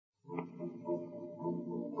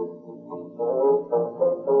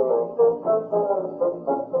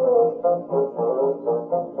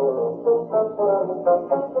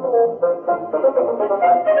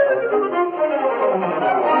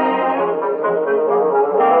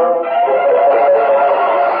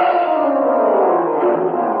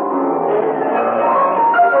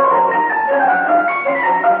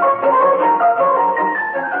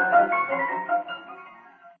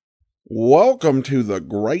Welcome to the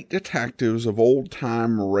Great Detectives of Old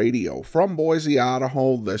Time Radio. From Boise,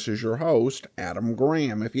 Idaho, this is your host, Adam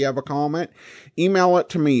Graham. If you have a comment, email it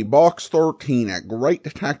to me,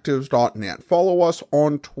 box13@greatdetectives.net. Follow us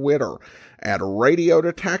on Twitter at Radio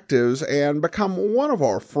Detectives and become one of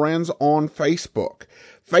our friends on Facebook,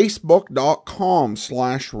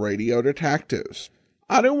 facebook.com/Radio Detectives.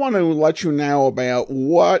 I do want to let you know about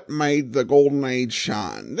what made the Golden Age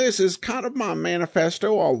shine. This is kind of my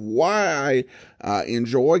manifesto of why I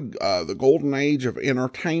enjoy the Golden Age of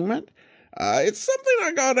entertainment. It's something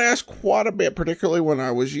I got asked quite a bit, particularly when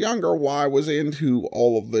I was younger, why I was into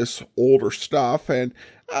all of this older stuff. And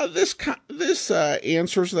this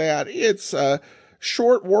answers that. It's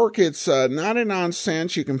short work. It's 99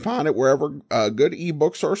 cents. You can find it wherever good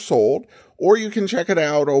ebooks are sold. Or you can check it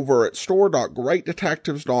out over at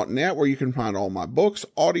store.greatdetectives.net, where you can find all my books,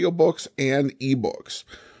 audiobooks, and ebooks.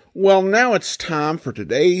 Well, now it's time for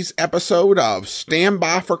today's episode of Stand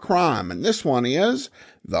By for Crime, and this one is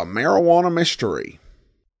The Marijuana Mystery.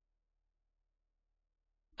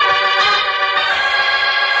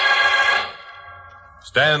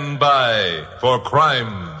 Stand by for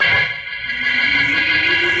crime.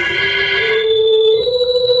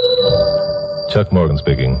 Chuck Morgan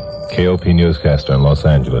speaking. KOP newscaster in Los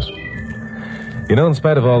Angeles. You know, in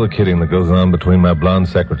spite of all the kidding that goes on between my blonde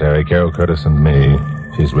secretary, Carol Curtis, and me,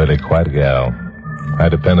 she's really quite a gal. I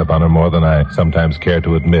depend upon her more than I sometimes care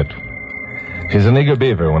to admit. She's an eager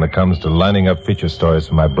beaver when it comes to lining up feature stories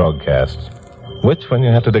for my broadcasts, which, when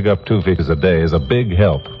you have to dig up 2 features a day, is a big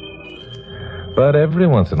help. But every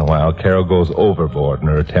once in a while, Carol goes overboard in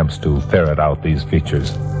her attempts to ferret out these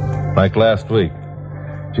features. Like last week.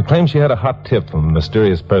 She claimed she had a hot tip from a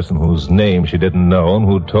mysterious person whose name she didn't know and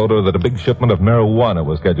who told her that a big shipment of marijuana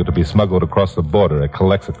was scheduled to be smuggled across the border at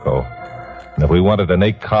Calexico. And if we wanted an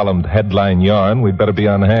 8-columned headline yarn, we'd better be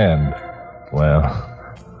on hand. Well,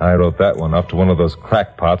 I wrote that one off to one of those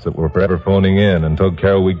crackpots that were forever phoning in and told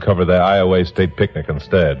Carol we'd cover the Iowa State picnic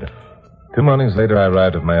instead. 2 mornings later, I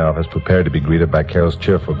arrived at my office prepared to be greeted by Carol's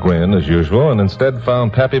cheerful grin, as usual, and instead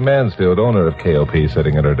found Pappy Mansfield, owner of KOP,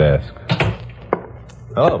 sitting at her desk.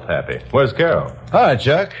 Hello, Pappy. Where's Carol? Hi,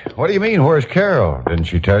 Chuck. What do you mean, where's Carol? Didn't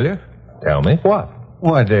she tell you? Tell me. What?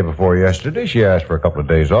 Why, day before yesterday, she asked for a couple of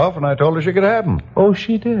days off, and I told her she could have them. Oh,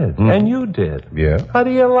 she did? And you did? Yeah. How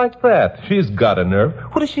do you like that? She's got a nerve.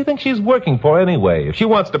 Who does she think she's working for anyway? If she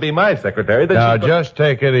wants to be my secretary, then Now, just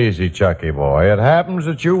take it easy, Chucky boy. It happens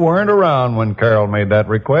that you weren't around when Carol made that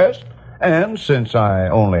request, and since I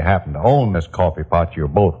only happen to own this coffee pot you're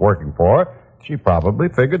both working for, she probably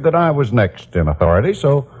figured that I was next in authority,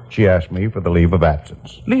 so she asked me for the leave of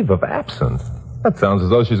absence. Leave of absence? That sounds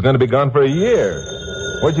as though she's going to be gone for a year.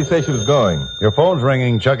 Where'd she say she was going? Your phone's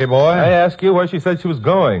ringing, Chucky boy. I asked you where she said she was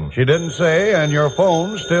going. She didn't say, and your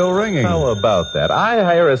phone's still ringing. How about that? I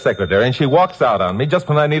hire a secretary, and she walks out on me just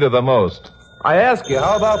when I need her the most. I ask you,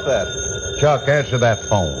 how about that? Chuck, answer that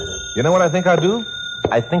phone. You know what I think I'll do?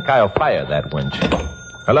 I think I'll fire that wench.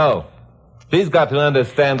 Hello? She's got to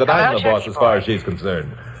understand that I'm the boss as far as she's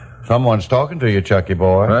concerned. Someone's talking to you, Chucky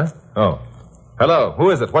boy. Huh? Oh. Hello, who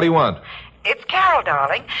is it? What do you want? It's Carol,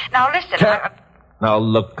 darling. Now, listen. Now,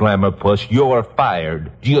 look, Glamour Puss, you're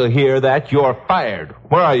fired. Do you hear that? You're fired.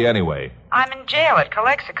 Where are you anyway? I'm in jail at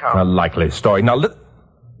Calexico. A likely story. Now,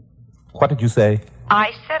 what did you say?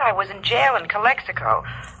 I said I was in jail in Calexico.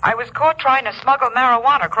 I was caught trying to smuggle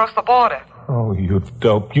marijuana across the border. Oh, you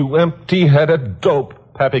dope. You empty-headed dope.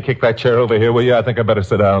 Pappy, kick that chair over here, will you? I think I better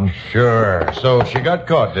sit down. Sure. So she got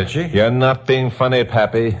caught, did she? You're not being funny,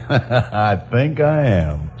 Pappy. I think I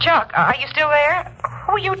am. Chuck, are you still there?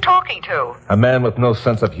 Who are you talking to? A man with no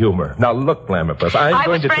sense of humor. Now, look, Glamour Puss, I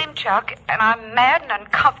was framed, Chuck, and I'm mad and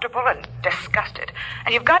uncomfortable and disgusted.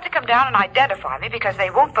 And you've got to come down and identify me because they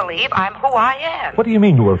won't believe I'm who I am. What do you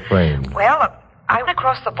mean you were framed? Well, I went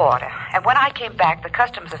across the border, and when I came back, the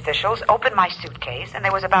customs officials opened my suitcase, and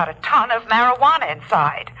there was about a ton of marijuana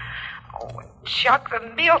inside. Oh, Chuck, the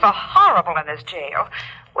meals are horrible in this jail.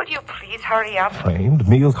 Would you please hurry up? Framed?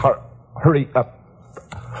 Meals? Hurry up.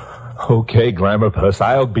 Okay, Glamour Puss,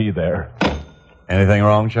 I'll be there. Anything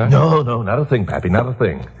wrong, Chuck? No, not a thing, Pappy, not a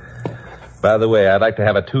thing. By the way, I'd like to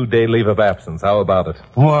have a 2-day leave of absence. How about it?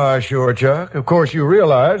 Why, sure, Chuck. Of course, you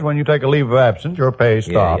realize when you take a leave of absence, your pay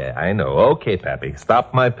stops. Yeah, I know. Okay, Pappy,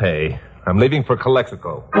 stop my pay. I'm leaving for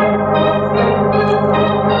Calexico.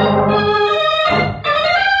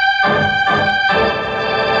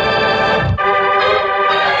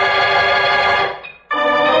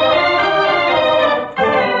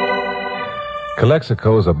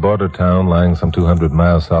 Calexico is a border town lying some 200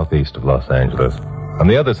 miles southeast of Los Angeles. On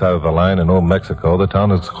the other side of the line in Old Mexico, the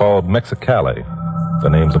town is called Mexicali. the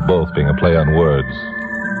names of both being a play on words.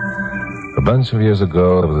 A bunch of years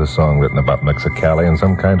ago, there was a song written about Mexicali and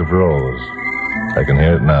some kind of rose. I can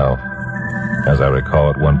hear it now. As I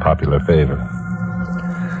recall, it won popular favor.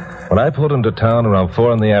 When I pulled into town around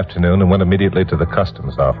 4 in the afternoon and went immediately to the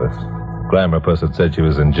customs office, Glamour Puss had said she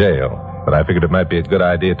was in jail, but I figured it might be a good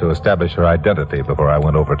idea to establish her identity before I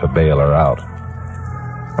went over to bail her out.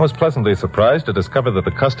 I was pleasantly surprised to discover that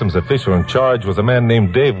the customs official in charge was a man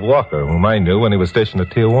named Dave Walker, whom I knew when he was stationed at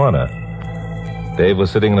Tijuana. Dave was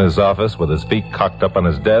sitting in his office with his feet cocked up on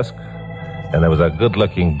his desk, and there was a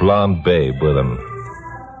good-looking blonde babe with him.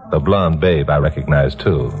 The blonde babe I recognized,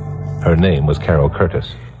 too. Her name was Carol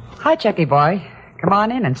Curtis. Hi, Chucky boy. Come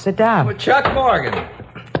on in and sit down. Well, Chuck Morgan.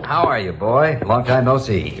 How are you, boy? Long time no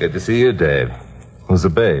see. Good to see you, Dave. Who's the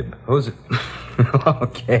babe? Who's it?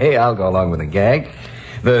 Okay, I'll go along with the gag.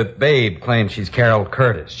 The babe claims she's Carol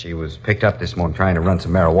Curtis. She was picked up this morning trying to run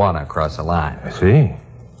some marijuana across the line. I see.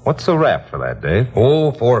 What's the rap for that, Dave?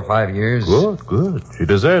 Oh, 4 or 5 years. Good. She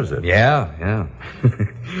deserves it. Yeah.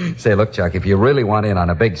 Say, look, Chuck, if you really want in on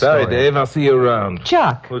a big story... Sorry, Dave. I'll see you around.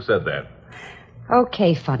 Chuck. Who said that?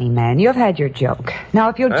 Okay, funny man. You've had your joke. Now,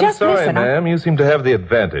 if you'll I'm just sorry, listen... ma'am. You seem to have the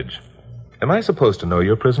advantage. Am I supposed to know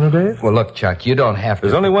you're a prisoner, Dave? Well, look, Chuck, you don't have to...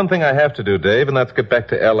 There's only one thing I have to do, Dave, and that's get back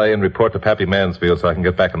to L.A. and report to Pappy Mansfield so I can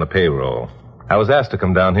get back on the payroll. I was asked to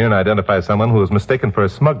come down here and identify someone who was mistaken for a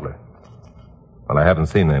smuggler. Well, I haven't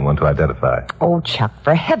seen anyone to identify. Oh, Chuck,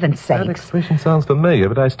 for heaven's sake. That expression sounds familiar,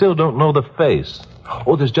 but I still don't know the face.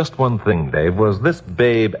 Oh, there's just one thing, Dave. Was this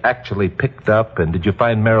babe actually picked up, and did you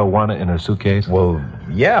find marijuana in her suitcase? Well,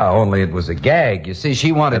 yeah, only it was a gag. You see,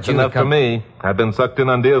 she wanted That's you enough to come... for me. I've been sucked in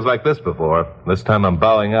on deals like this before. This time I'm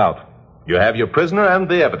bowing out. You have your prisoner and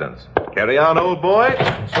the evidence. Carry on, old boy.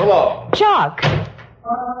 So long. Chuck!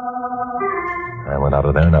 I went out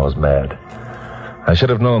of there and I was mad. I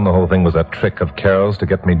should have known the whole thing was a trick of Carol's to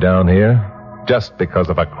get me down here, just because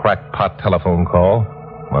of a crackpot telephone call.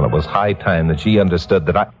 Well, it was high time that she understood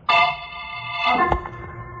that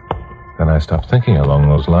Then I stopped thinking along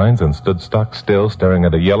those lines and stood stock still, staring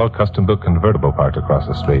at a yellow custom-built convertible parked across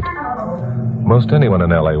the street. Most anyone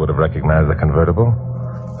in L.A. would have recognized the convertible.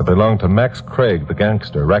 It belonged to Max Craig, the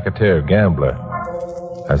gangster, racketeer, gambler.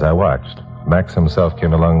 As I watched, Max himself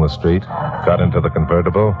came along the street, got into the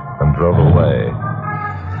convertible, and drove away.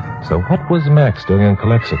 So what was Max doing in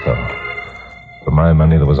Calexico? For my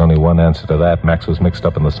money, there was only one answer to that. Max was mixed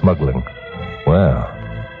up in the smuggling. Well,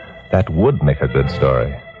 that would make a good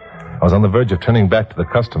story. I was on the verge of turning back to the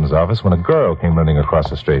customs office when a girl came running across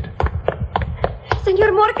the street.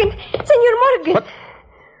 Senor Morgan! What?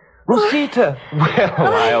 Rosita!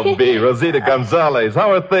 Well, I'll be. Rosita Gonzalez.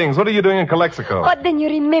 How are things? What are you doing in Calexico? Oh, then you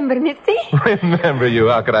remember me, see? Remember you?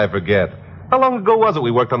 How could I forget? How long ago was it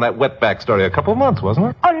we worked on that wetback story? A couple of months, wasn't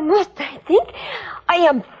it? Almost, I think. I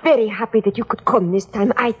am very happy that you could come this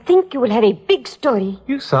time. I think you will have a big story.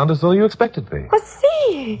 You sound as though you expected me. Oh,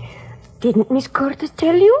 see. Didn't Miss Curtis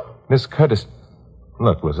tell you? Miss Curtis.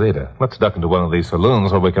 Look, Rosita, let's duck into one of these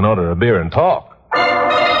saloons where we can order a beer and talk.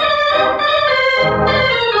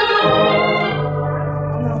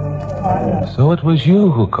 So it was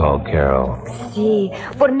you who called, Carol. See,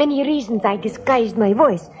 for many reasons I disguised my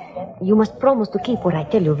voice. You must promise to keep what I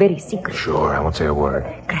tell you very secret. Sure, I won't say a word.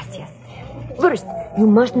 Gracias. First, you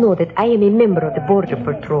must know that I am a member of the Border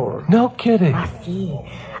Patrol. No kidding. Ah, see.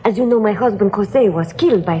 As you know, my husband Jose was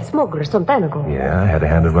killed by a smuggler some time ago. Yeah, I had a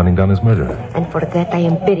hand in running down his murderer. And for that, I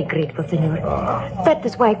am very grateful, senor. That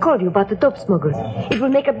is why I called you about the dope smuggler. It will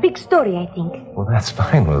make a big story, I think. Well, that's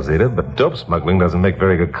fine, Rosita, but dope smuggling doesn't make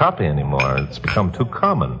very good copy anymore. It's become too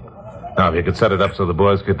common. Now, if you could set it up so the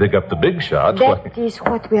boys could dig up the big shots... That is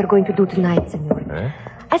what we are going to do tonight, senor. Eh?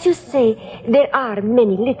 As you say, there are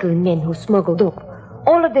many little men who smuggle dope.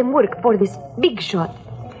 All of them work for this big shot.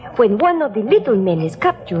 When one of the little men is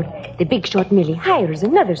captured, the big shot merely hires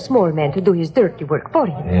another small man to do his dirty work for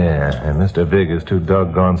him. Yeah, and Mr. Big is too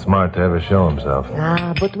doggone smart to ever show himself.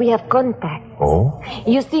 Ah, but we have contacts. Oh?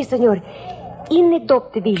 You see, senor, in the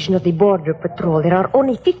dope division of the Border Patrol, there are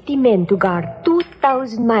only 50 men to guard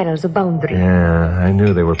 2,000 miles of boundary. Yeah, I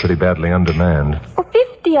knew they were pretty badly undermanned. Oh,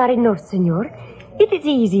 50 are enough, senor. It is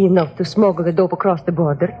easy enough to smuggle the dope across the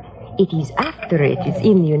border. It is after it is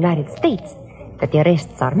in the United States that the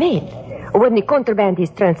arrests are made, when the contraband is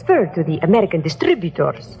transferred to the American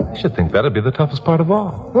distributors. I should think that'd be the toughest part of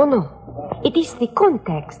all. Oh, no. It is the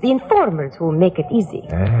contacts, the informers who make it easy.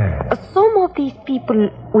 Yeah. Some of these people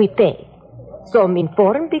we pay. Some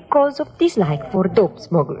inform because of dislike for dope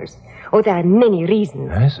smugglers. Oh, there are many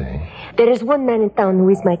reasons. I see. There is one man in town who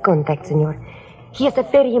is my contact, senor. He is a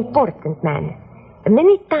very important man.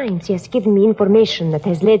 Many times he has given me information that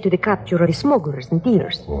has led to the capture of the smugglers and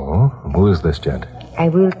dealers. Oh, who is this gent? I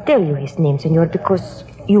will tell you his name, senor, because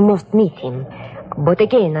you must meet him. But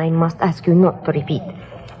again, I must ask you not to repeat.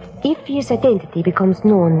 If his identity becomes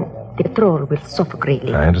known, the patrol will suffer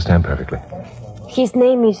greatly. I understand perfectly. His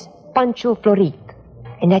name is Pancho Florit,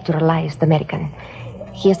 a naturalized American.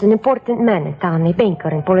 He is an important man in town, a banker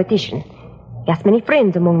and politician. He has many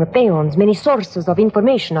friends among the peons. Many sources of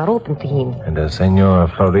information are open to him. And does Senor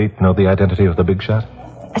Florit know the identity of the big shot?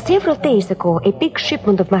 Several days ago, a big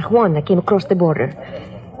shipment of marijuana came across the border.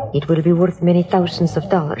 It will be worth many thousands of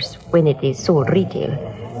dollars when it is sold retail.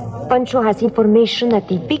 Pancho has information that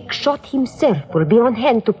the big shot himself will be on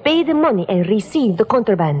hand to pay the money and receive the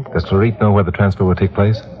contraband. Does Florit know where the transfer will take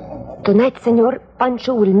place? Tonight, senor,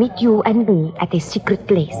 Pancho will meet you and me at a secret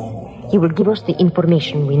place. He will give us the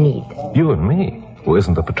information we need. You and me? Well,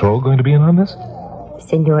 isn't the patrol going to be in on this?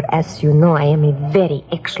 Senor, as you know, I am a very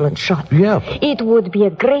excellent shot. Yeah. It would be a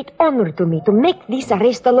great honor to me to make this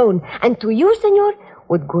arrest alone. And to you, senor,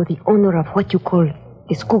 would go the honor of what you call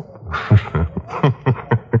the scoop.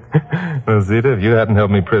 Rosita, if you hadn't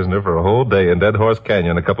held me prisoner for a whole day in Dead Horse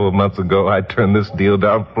Canyon a couple of months ago, I'd turn this deal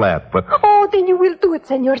down flat, but... Oh, then you will do it,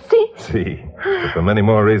 senor, see? See, but for many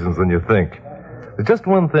more reasons than you think. There's just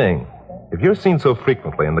one thing. If you're seen so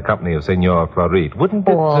frequently in the company of Senor Florit, wouldn't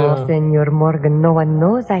it... Oh, Senor Morgan, no one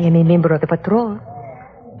knows I am a member of the patrol.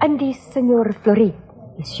 And this Senor Florit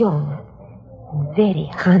is young and very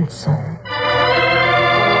handsome.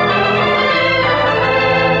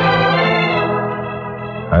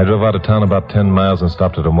 I drove out of town about 10 miles and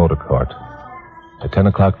stopped at a motor court. At 10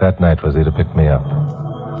 o'clock that night, Rosita picked me up.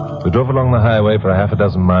 We drove along the highway for a half a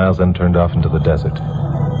dozen miles, then turned off into the desert.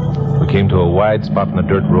 We came to a wide spot in a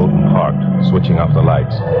dirt road and parked, switching off the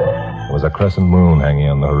lights. There was a crescent moon hanging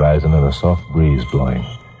on the horizon and a soft breeze blowing.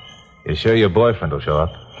 You sure your boyfriend will show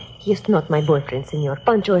up? He is not my boyfriend, senor.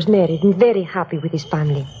 Pancho is married and very happy with his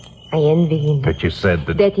family. I envy him. But you said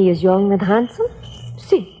that... That he is young and handsome?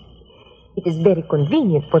 See, it is very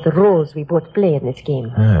convenient for the roles we both play in this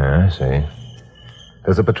game. Ah, I see.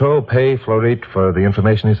 Does the patrol pay Florit for the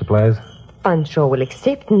information he supplies? Pancho will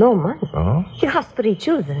accept no money. Oh? He has 3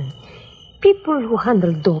 children. People who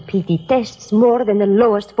handle dope he detests more than the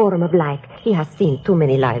lowest form of life. He has seen too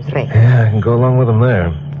many lives wrecked. Yeah, I can go along with him there.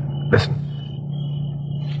 Listen.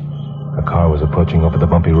 A car was approaching over the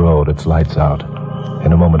bumpy road, its lights out.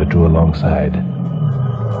 In a moment, it drew alongside.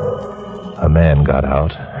 A man got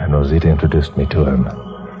out, and Rosita introduced me to him.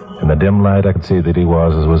 In the dim light, I could see that he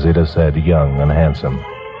was, as Rosita said, young and handsome.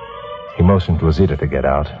 He motioned Rosita to get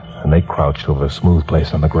out, and they crouched over a smooth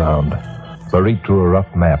place on the ground. Florit drew a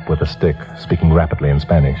rough map with a stick, speaking rapidly in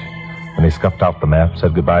Spanish. And he scuffed out the map,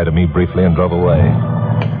 said goodbye to me briefly, and drove away.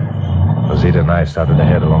 Rosita and I started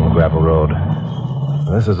ahead along the gravel road.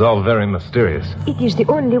 This is all very mysterious. It is the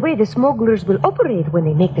only way the smugglers will operate when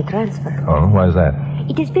they make the transfer. Oh, why is that?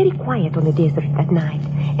 It is very quiet on the desert at night.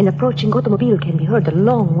 An approaching automobile can be heard a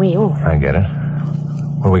long way off. I get it.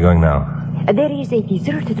 Where are we going now? There is a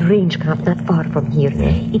deserted range camp not far from here.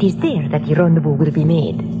 Yeah. It is there that the rendezvous will be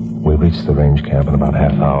made. We reached the range camp in about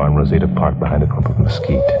half hour, and Rosita parked behind a clump of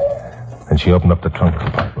mesquite. Then she opened up the trunk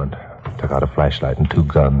compartment, took out a flashlight and 2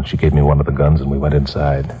 guns. She gave me one of the guns, and we went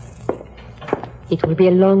inside. It will be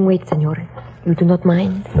a long wait, senor. You do not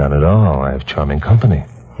mind? Not at all. I have charming company.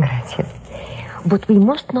 Gracias. But we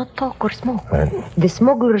must not talk or smoke. Right. The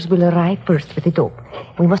smugglers will arrive first with the dope.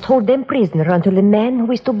 We must hold them prisoner until the man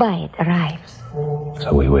who is to buy it arrives.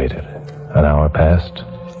 So we waited. An hour passed.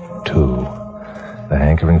 2. The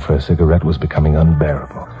hankering for a cigarette was becoming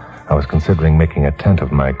unbearable. I was considering making a tent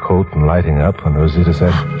of my coat and lighting up when Rosita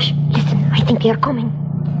said... Shh, listen, I think they are coming.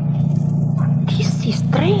 This is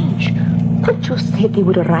strange. Pancho said they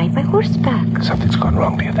would arrive by horseback. Something's gone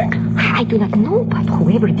wrong, do you think? I do not know, but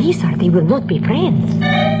whoever these are, they will not be friends. I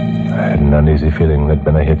had an uneasy feeling there'd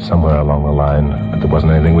been a hit somewhere along the line, but there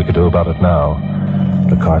wasn't anything we could do about it now.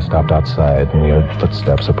 The car stopped outside, and we heard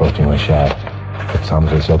footsteps approaching the shack. It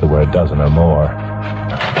sounded as though there were a dozen or more.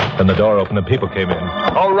 Then the door opened and people came in.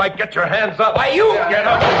 All right, get your hands up. Why, you get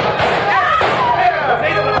up.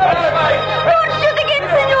 Don't shoot again,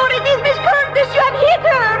 senor. It is Miss Curtis. You have hit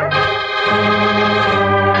her.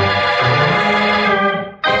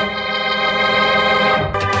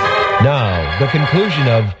 Now, the conclusion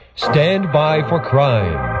of Stand By for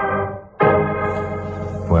Crime.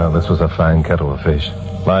 Well, this was a fine kettle of fish.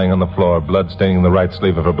 Lying on the floor, blood staining the right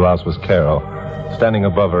sleeve of her blouse, was Carol. Standing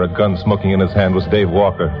above her, a gun smoking in his hand, was Dave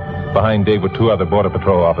Walker. Behind Dave were 2 other Border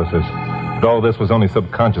Patrol officers. But all this was only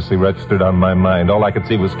subconsciously registered on my mind. All I could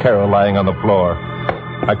see was Carol lying on the floor.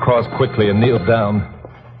 I crossed quickly and kneeled down.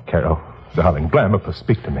 Carol, Darling, Blammerford,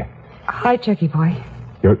 speak to me. Hi, Chucky boy.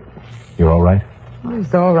 You're all right? Well,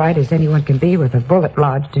 as all right as anyone can be with a bullet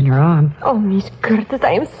lodged in your arm. Oh, Miss Curtis,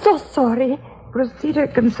 I am so sorry. Rosita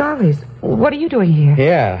Gonzalez, what are you doing here?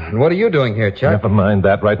 Yeah, and what are you doing here, Chuck? Never mind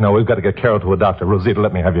that. Right now, we've got to get Carol to a doctor. Rosita,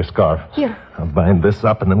 let me have your scarf. Here. I'll bind this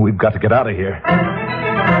up, and then we've got to get out of here.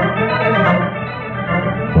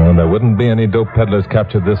 Well, there wouldn't be any dope peddlers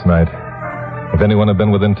captured this night. If anyone had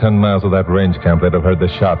been within 10 miles of that range camp, they'd have heard the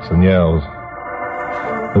shots and yells.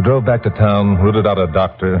 We drove back to town, rooted out a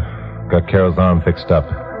doctor, got Carol's arm fixed up.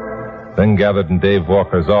 Then gathered in Dave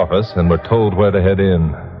Walker's office and were told where to head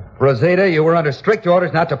in. Rosita, you were under strict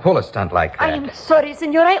orders not to pull a stunt like that. I am sorry,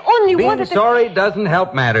 senor. I only wanted to... Being sorry doesn't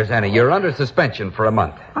help matters, Annie. You're under suspension for a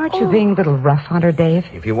month. Aren't you being a little rough on her, Dave?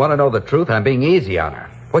 If you want to know the truth, I'm being easy on her.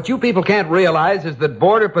 What you people can't realize is that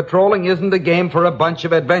border patrolling isn't a game for a bunch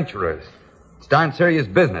of adventurers. It's darn serious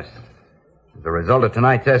business. As a result of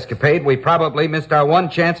tonight's escapade, we probably missed our one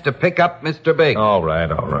chance to pick up Mr. Big. All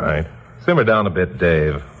right. Simmer down a bit,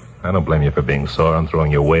 Dave. I don't blame you for being sore and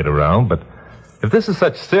throwing your weight around, but if this is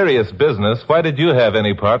such serious business, why did you have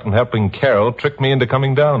any part in helping Carol trick me into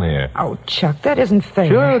coming down here? Oh, Chuck, that isn't fair.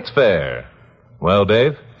 Sure, it's fair. Well,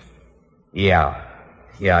 Dave? Yeah,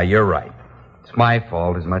 you're right. It's my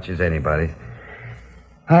fault as much as anybody's.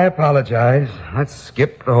 I apologize. Let's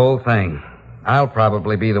skip the whole thing. I'll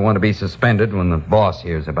probably be the one to be suspended when the boss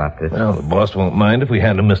hears about this. Well, the boss won't mind if we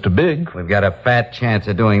hand him Mr. Big. We've got a fat chance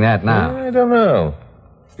of doing that now. I don't know.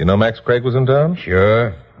 You know Max Craig was in town?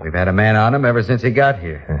 Sure. We've had a man on him ever since he got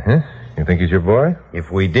here. Uh-huh. You think he's your boy?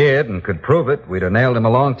 If we did and could prove it, we'd have nailed him a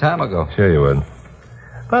long time ago. Sure you would.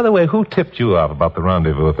 By the way, who tipped you off about the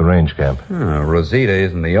rendezvous at the range camp? Rosita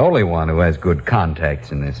isn't the only one who has good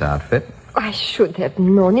contacts in this outfit. I should have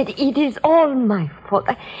known it. It is all my fault.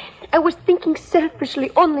 I was thinking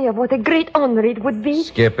selfishly only of what a great honor it would be.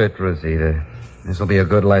 Skip it, Rosita. This'll be a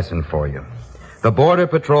good lesson for you. The Border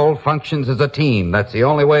Patrol functions as a team. That's the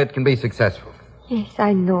only way it can be successful. Yes,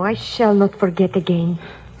 I know. I shall not forget again.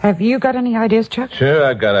 Have you got any ideas, Chuck? Sure,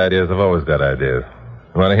 I've got ideas. I've always got ideas.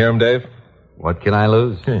 You want to hear them, Dave? What can I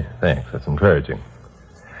lose? Thanks. That's encouraging.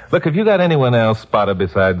 Look, have you got anyone else spotted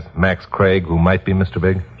besides Max Craig who might be Mr.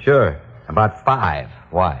 Big? Sure. About 5.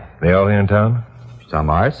 Why? They all here in town? Some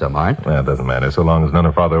are, some aren't. Well, it doesn't matter, so long as none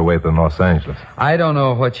are farther away than Los Angeles. I don't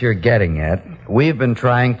know what you're getting at. We've been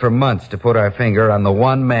trying for months to put our finger on the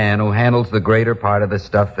one man who handles the greater part of the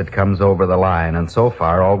stuff that comes over the line, and so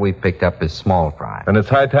far all we've picked up is small fry. And it's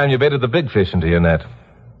high time you baited the big fish into your net.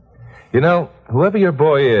 You know, whoever your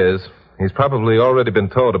boy is, he's probably already been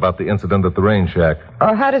told about the incident at the range shack.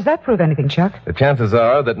 Oh, how does that prove anything, Chuck? The chances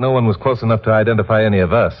are that no one was close enough to identify any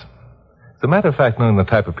of us. As a matter of fact, knowing the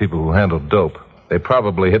type of people who handle dope, they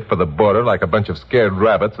probably hit for the border like a bunch of scared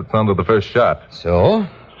rabbits that sounded the first shot. So?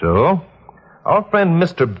 So? Our friend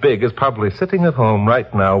Mr. Big is probably sitting at home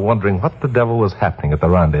right now wondering what the devil was happening at the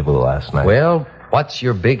rendezvous last night. Well, what's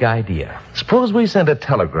your big idea? Suppose we send a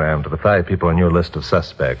telegram to the 5 people on your list of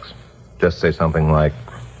suspects. Just say something like,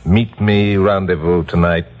 meet me, rendezvous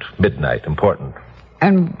tonight, midnight, important.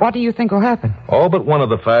 And what do you think will happen? All but one of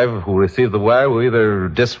the 5 who receive the wire will either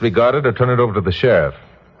disregard it or turn it over to the sheriff.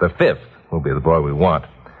 The 5th will be the boy we want.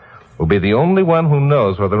 Will be the only one who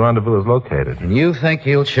knows where the rendezvous is located. And you think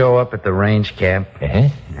he'll show up at the range camp?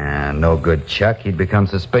 No good, Chuck. He'd become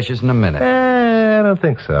suspicious in a minute. I don't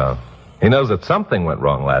think so. He knows that something went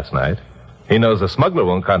wrong last night. He knows the smuggler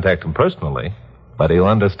won't contact him personally, but he'll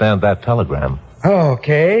understand that telegram.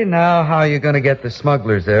 Okay, now how are you going to get the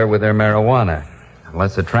smugglers there with their marijuana?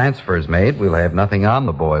 Unless a transfer's made, we'll have nothing on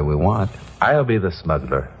the boy we want. I'll be the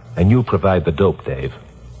smuggler, and you provide the dope, Dave.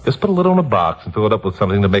 Just put a little in a box and fill it up with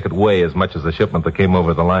something to make it weigh as much as the shipment that came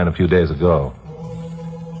over the line a few days ago.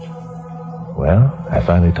 Well, I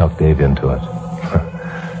finally talked Dave into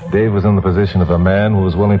it. Dave was in the position of a man who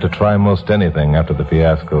was willing to try most anything after the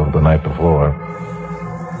fiasco the night before.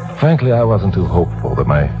 Frankly, I wasn't too hopeful that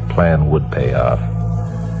my plan would pay off.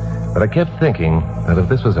 But I kept thinking that if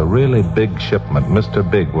this was a really big shipment, Mr.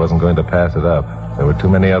 Big wasn't going to pass it up. There were too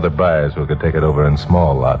many other buyers who could take it over in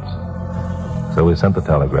small lots. So we sent the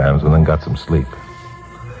telegrams and then got some sleep.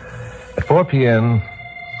 At 4 p.m.,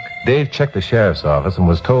 Dave checked the sheriff's office and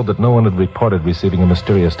was told that no one had reported receiving a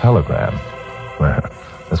mysterious telegram. Well,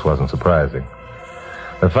 this wasn't surprising.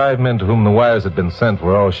 The 5 men to whom the wires had been sent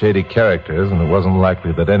were all shady characters, and it wasn't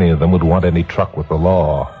likely that any of them would want any truck with the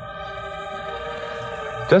law.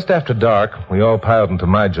 Just after dark, we all piled into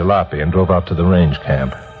my jalopy and drove out to the range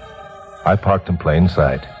camp. I parked in plain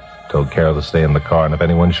sight. Told Carol to stay in the car, and if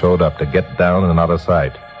anyone showed up, to get down and out of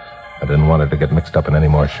sight. I didn't want her to get mixed up in any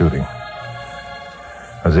more shooting.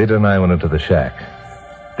 Rosita and I went into the shack.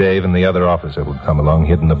 Dave and the other officer would come along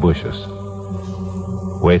hid in the bushes.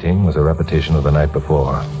 Waiting was a repetition of the night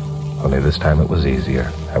before. Only this time it was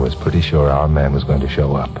easier. I was pretty sure our man was going to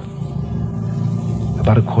show up.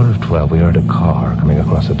 About 11:15, we heard a car coming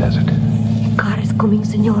across the desert. Car is coming,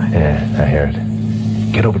 senor. Yeah, I hear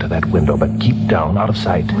it. Get over to that window, but keep down, out of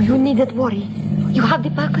sight. Oh, you needn't worry. You have the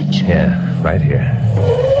package. Yeah, right here.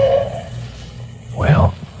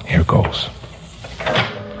 Well, here goes.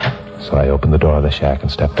 So I opened the door of the shack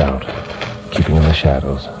and stepped out, keeping in the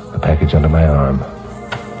shadows, the package under my arm.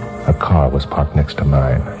 A car was parked next to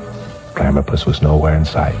mine. Glamourpuss was nowhere in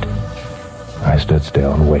sight. I stood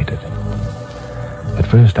still and waited. At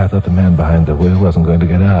first, I thought the man behind the wheel wasn't going to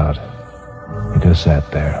get out. He just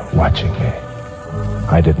sat there, watching me.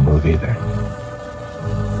 I didn't move either.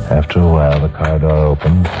 After a while, the car door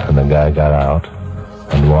opened, and the guy got out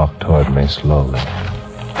and walked toward me slowly.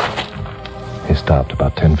 He stopped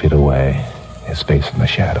about 10 feet away, his face in the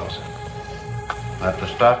shadows. That the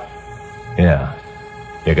stuff? Yeah.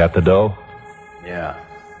 You got the dough? Yeah.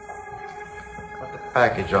 Put the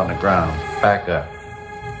package on the ground. Back up.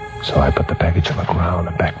 So I put the package on the ground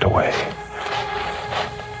and backed away.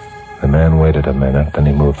 The man waited a minute, then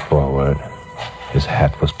he moved forward. His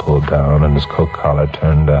hat was pulled down and his coat collar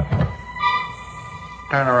turned up.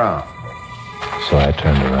 Turn around. So I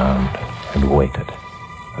turned around and waited.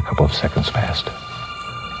 A couple of seconds passed.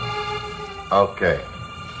 Okay.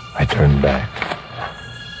 I turned back.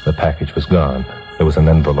 The package was gone. There was an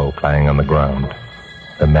envelope lying on the ground.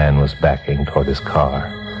 The man was backing toward his car.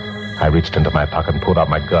 I reached into my pocket and pulled out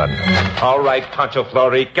my gun. All right, Pancho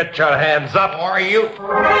Florit, get your hands up. Or you?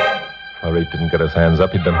 Florit didn't get his hands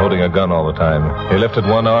up. He'd been holding a gun all the time. He lifted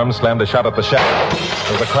one arm, slammed a shot at the shack.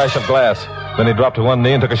 There was a crash of glass. Then he dropped to one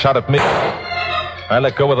knee and took a shot at me. I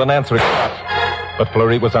let go with an answering shot. But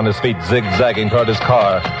Florit was on his feet, zigzagging toward his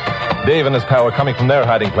car. Dave and his pal were coming from their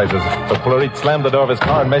hiding places. But Florit slammed the door of his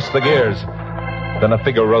car and meshed the gears. Then a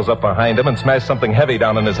figure rose up behind him and smashed something heavy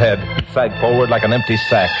down on his head. He sagged forward like an empty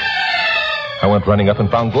sack. I went running up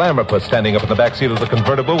and found Glamourpuss standing up in the back seat of the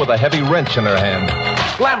convertible with a heavy wrench in her hand.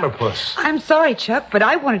 Glamourpuss! I'm sorry, Chuck, but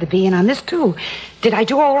I wanted to be in on this, too. Did I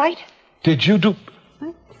do all right? Did you do...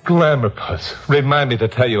 Glamourpuss, remind me to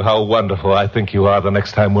tell you how wonderful I think you are the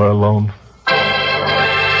next time we're alone.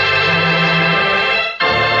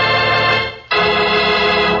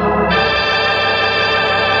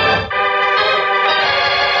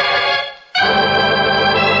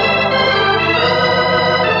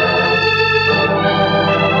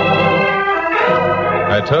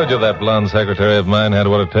 I told you that blonde secretary of mine had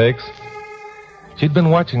what it takes. She'd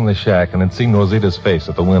been watching the shack and had seen Rosita's face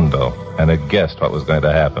at the window and had guessed what was going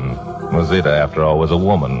to happen. Rosita, after all, was a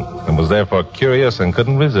woman and was therefore curious and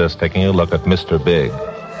couldn't resist taking a look at Mr. Big.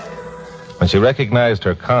 When she recognized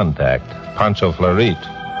her contact, Pancho Florit,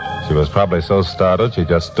 she was probably so startled she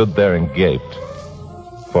just stood there and gaped.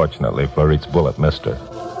 Fortunately, Florit's bullet missed her.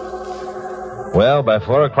 Well, by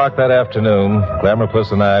 4 o'clock that afternoon,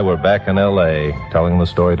 Glamourpuss and I were back in L.A. telling the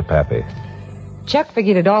story to Pappy. Chuck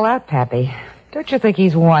figured it all out, Pappy. Don't you think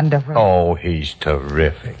he's wonderful? Oh, he's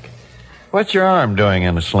terrific. What's your arm doing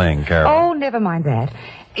in a sling, Carol? Oh, never mind that.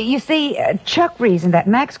 You see, Chuck reasoned that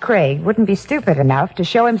Max Craig wouldn't be stupid enough to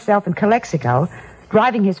show himself in Calexico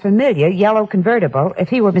driving his familiar yellow convertible if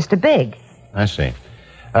he were Mr. Big. I see.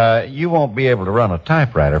 You won't be able to run a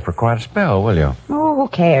typewriter for quite a spell, will you? Oh, who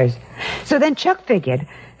cares? So then Chuck figured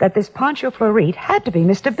that this Pancho Florit had to be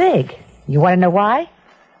Mr. Big. You want to know why?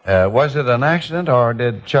 Was it an accident, or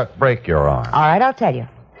did Chuck break your arm? All right, I'll tell you.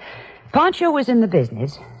 Pancho was in the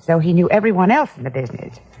business, so he knew everyone else in the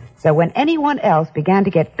business. So when anyone else began to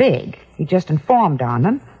get big, he just informed on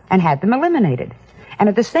them and had them eliminated. And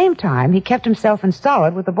at the same time, he kept himself in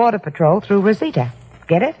solid with the Border Patrol through Rosita.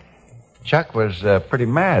 Get it? Chuck was pretty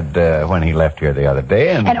mad when he left here the other day.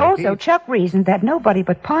 And also, Chuck reasoned that nobody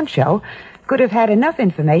but Pancho could have had enough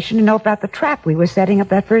information to know about the trap we were setting up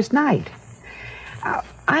that first night.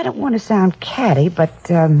 I don't want to sound catty,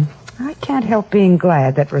 but I can't help being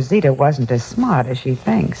glad that Rosita wasn't as smart as she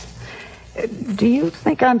thinks. Do you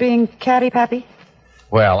think I'm being catty, Pappy?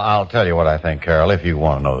 Well, I'll tell you what I think, Carol, if you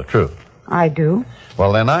want to know the truth. I do.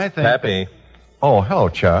 Well, then I think... Pappy. Oh, hello,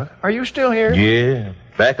 Chuck. Are you still here? Yeah,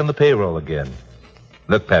 back on the payroll again.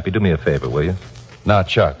 Look, Pappy, do me a favor, will you? Now,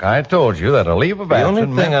 Chuck, I told you that a leave of absence... The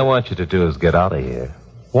only thing I want you to do is get out of here.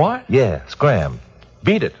 What? Yeah, scram.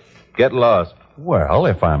 Beat it. Get lost. Well,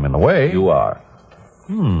 if I'm in the way... You are.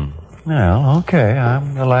 Well, okay.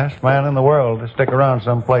 I'm the last man in the world to stick around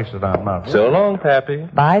someplace that I'm not. So long, Pappy.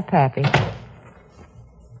 Bye, Pappy.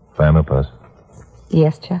 Glamourpuss.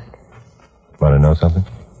 Yes, Chuck? Want to know something?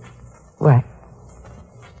 What?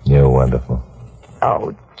 You're wonderful.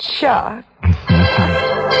 Oh, Chuck.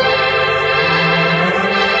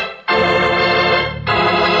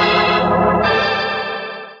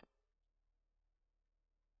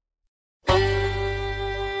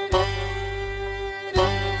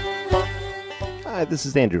 Hi, this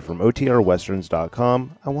is Andrew from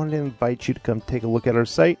OTRWesterns.com. I wanted to invite you to come take a look at our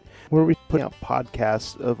site where we put out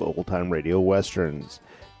podcasts of old-time radio westerns.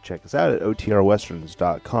 Check us out at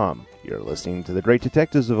OTRWesterns.com. You're listening to The Great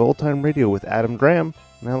Detectives of Old Time Radio with Adam Graham.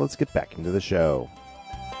 Now let's get back into the show.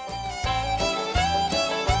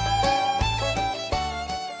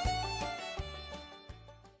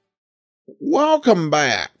 Welcome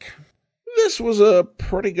back. This was a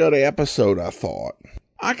pretty good episode, I thought.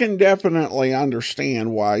 I can definitely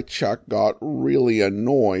understand why Chuck got really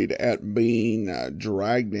annoyed at being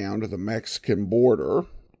dragged down to the Mexican border.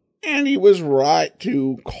 And he was right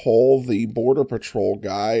to call the Border Patrol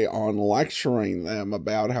guy on lecturing them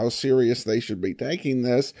about how serious they should be taking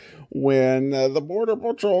this when the Border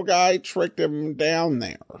Patrol guy tricked him down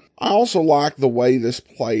there. I also like the way this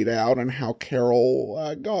played out and how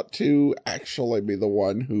Carol got to actually be the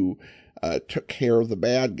one who took care of the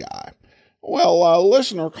bad guy. Well,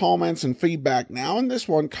 listener comments and feedback now, and this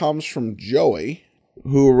one comes from Joey,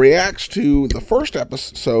 who reacts to the first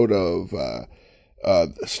episode of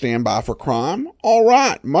Stand By for Crime. All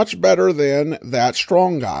right, much better than That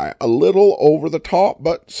Strong Guy. A little over the top,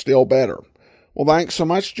 but still better. Well, thanks so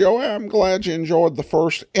much, Joey. I'm glad you enjoyed the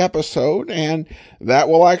first episode, and that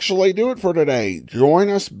will actually do it for today. Join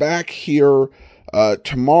us back here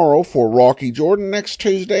tomorrow for Rocky Jordan. Next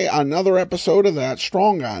Tuesday, another episode of That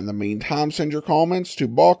Strong Guy. In the meantime, send your comments to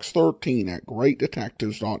box13 at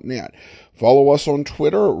greatdetectives.net. Follow us on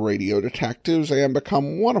Twitter at Radio Detectives and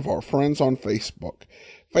become one of our friends on Facebook.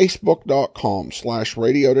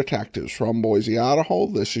 Facebook.com/Radio Detectives. From Boise, Idaho,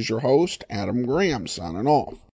 this is your host, Adam Graham, signing off.